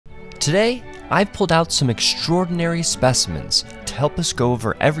Today, I've pulled out some extraordinary specimens to help us go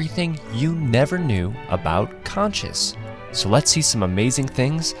over everything you never knew about conches. So let's see some amazing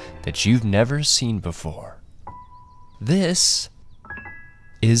things that you've never seen before. This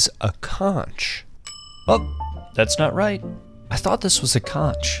is a conch. Oh, that's not right. I thought this was a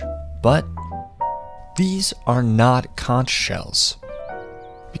conch, but these are not conch shells.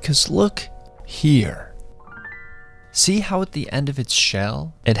 Because look here. See how at the end of its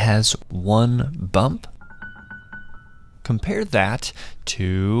shell, it has one bump? Compare that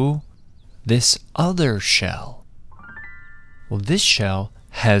to this other shell. Well, this shell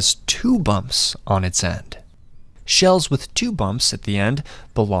has two bumps on its end. Shells with two bumps at the end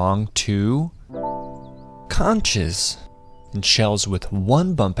belong to conches, and shells with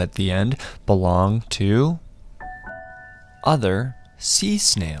one bump at the end belong to other sea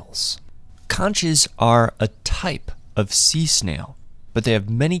snails. Conches are a type of sea snail, but they have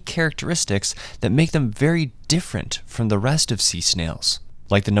many characteristics that make them very different from the rest of sea snails,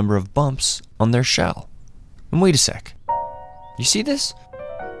 like the number of bumps on their shell. And wait a sec. You see this?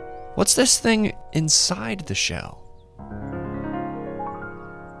 What's this thing inside the shell?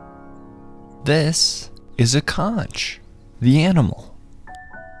 This is a conch, the animal.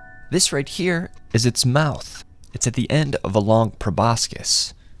 This right here is its mouth. It's at the end of a long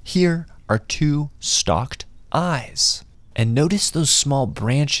proboscis. Here are two stalked eyes. And notice those small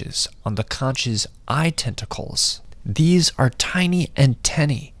branches on the conch's eye tentacles. These are tiny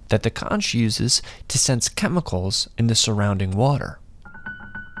antennae that the conch uses to sense chemicals in the surrounding water,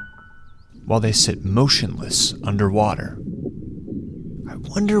 while they sit motionless underwater. I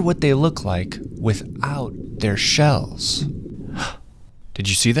wonder what they look like without their shells. Did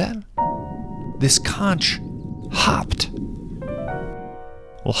you see that? This conch hopped.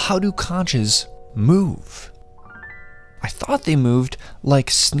 Well, how do conches move? I thought they moved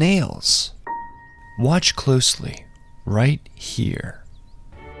like snails. Watch closely, right here.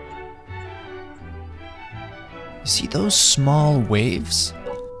 See those small waves?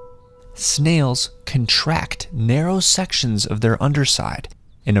 Snails contract narrow sections of their underside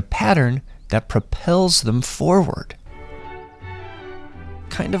in a pattern that propels them forward.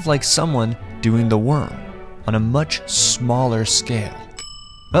 Kind of like someone doing the worm on a much smaller scale.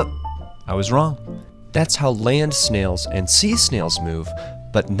 Oh, I was wrong. That's how land snails and sea snails move,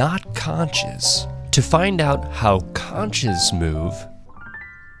 but not conches. To find out how conches move,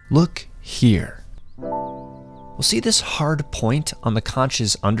 look here. Well, see this hard point on the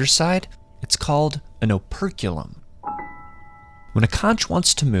conch's underside? It's called an operculum. When a conch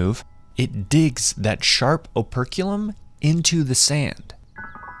wants to move, it digs that sharp operculum into the sand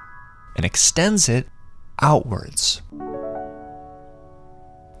and extends it outwards.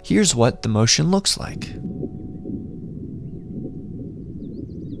 Here's what the motion looks like.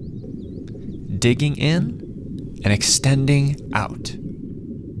 Digging in and extending out.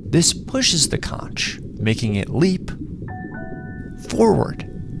 This pushes the conch, making it leap forward.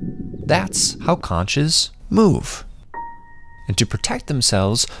 That's how conches move. And to protect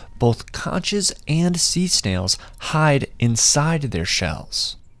themselves, both conches and sea snails hide inside their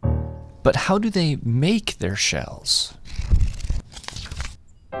shells. But how do they make their shells?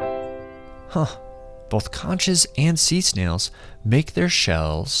 Both conches and sea snails make their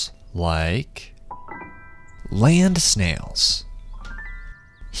shells like land snails.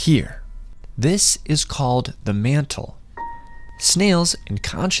 Here, this is called the mantle. Snails and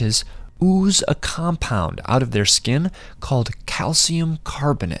conches ooze a compound out of their skin called calcium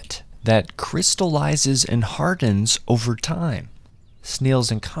carbonate that crystallizes and hardens over time. Snails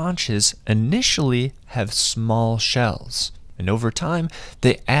and conches initially have small shells, and over time,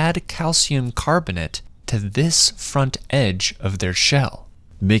 they add calcium carbonate to this front edge of their shell,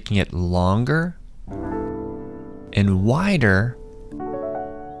 making it longer and wider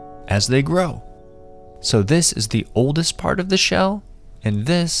as they grow. So this is the oldest part of the shell, and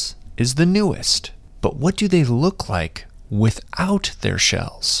this is the newest. But what do they look like without their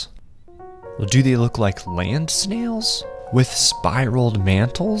shells? Well, do they look like land snails with spiraled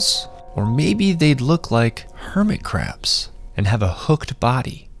mantles? Or maybe they'd look like hermit crabs and have a hooked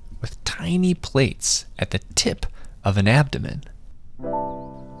body with tiny plates at the tip of an abdomen.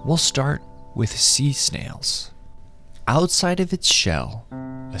 We'll start with sea snails. Outside of its shell,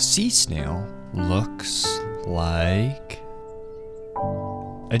 a sea snail looks like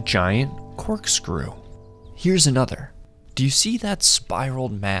a giant corkscrew. Here's another. Do you see that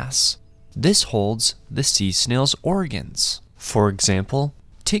spiraled mass? This holds the sea snail's organs. For example,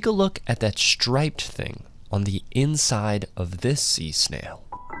 take a look at that striped thing on the inside of this sea snail.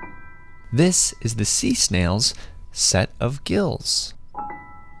 This is the sea snail's set of gills.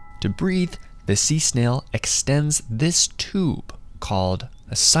 To breathe, the sea snail extends this tube called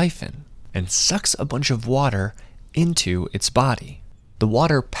a siphon and sucks a bunch of water into its body. The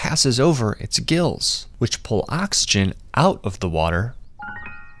water passes over its gills, which pull oxygen out of the water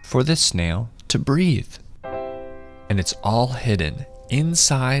for the snail to breathe. And it's all hidden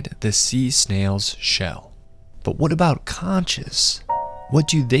inside the sea snail's shell. But what about conches? What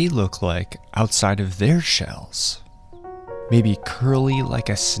do they look like outside of their shells? Maybe curly like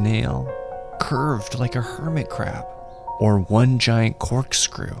a snail, curved like a hermit crab, or one giant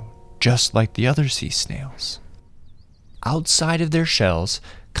corkscrew, just like the other sea snails. Outside of their shells,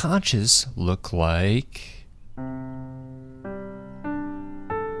 conches look like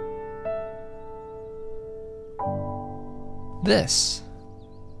this.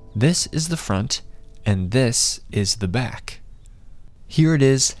 This is the front, and this is the back. Here it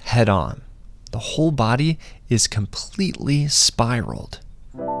is head on. The whole body is completely spiraled.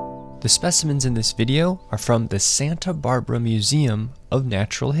 The specimens in this video are from the Santa Barbara Museum of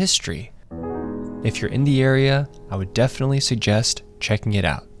Natural History. If you're in the area, I would definitely suggest checking it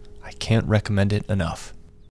out. I can't recommend it enough.